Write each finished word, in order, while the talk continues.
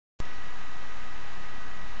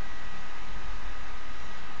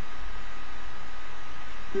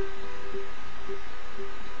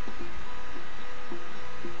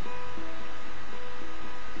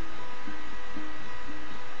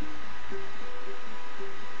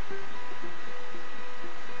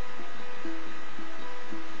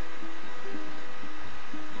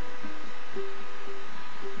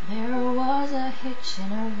hitch in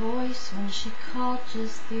her voice when she called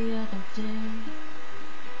just the other day.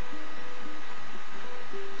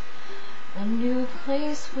 The new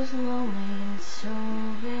place was lonely and so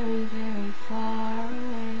very, very far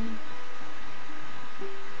away.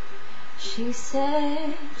 She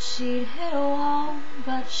said she'd hit a wall,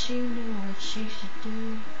 but she knew what she should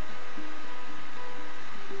do.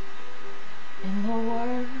 In the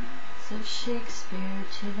words of Shakespeare,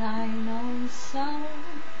 to thine own self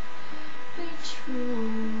be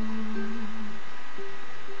true.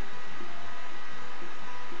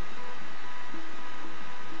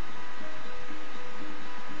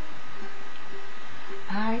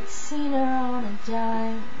 I'd seen her on a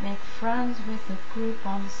dime make friends with a group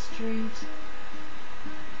on the street,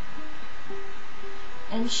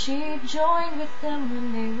 and she joined with them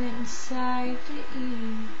when they went inside to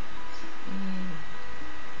eat.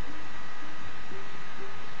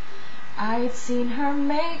 I'd seen her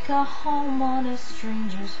make a home on a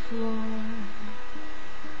stranger's floor.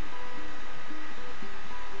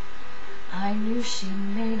 I knew she'd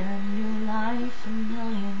made her new life a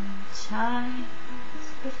million times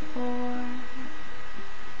before.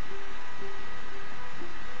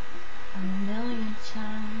 A million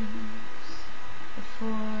times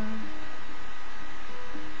before.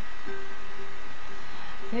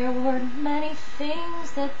 There were many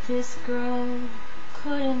things that this girl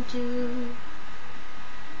couldn't do.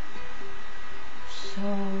 So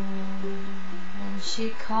when she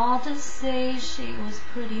called to say she was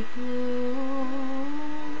pretty blue,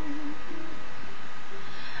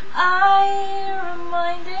 I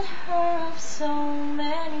reminded her of so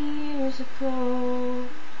many years ago,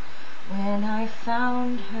 when I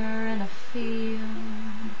found her in a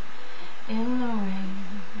field in the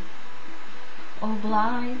rain. Oh,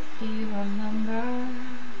 Blythe, do you remember?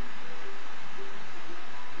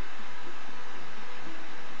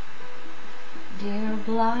 Dear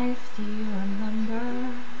Blythe, do you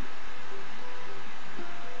remember?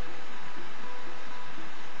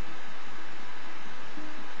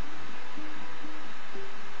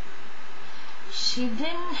 She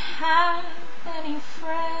didn't have any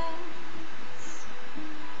friends,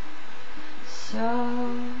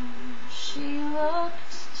 so she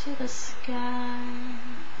looked to the sky.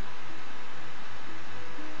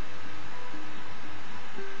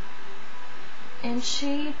 And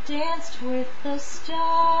she danced with the stars,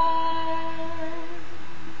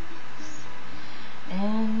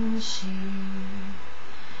 and she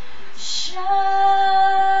shined,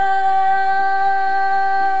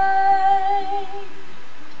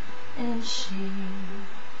 and she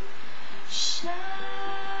shined.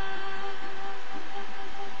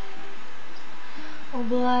 Oh,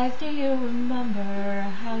 Blythe, do you remember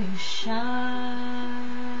how you shine?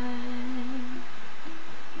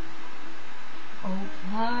 Oh,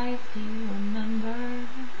 Blythe, do you remember?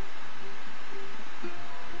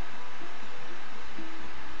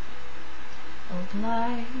 Oh,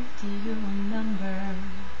 Blythe, do you remember?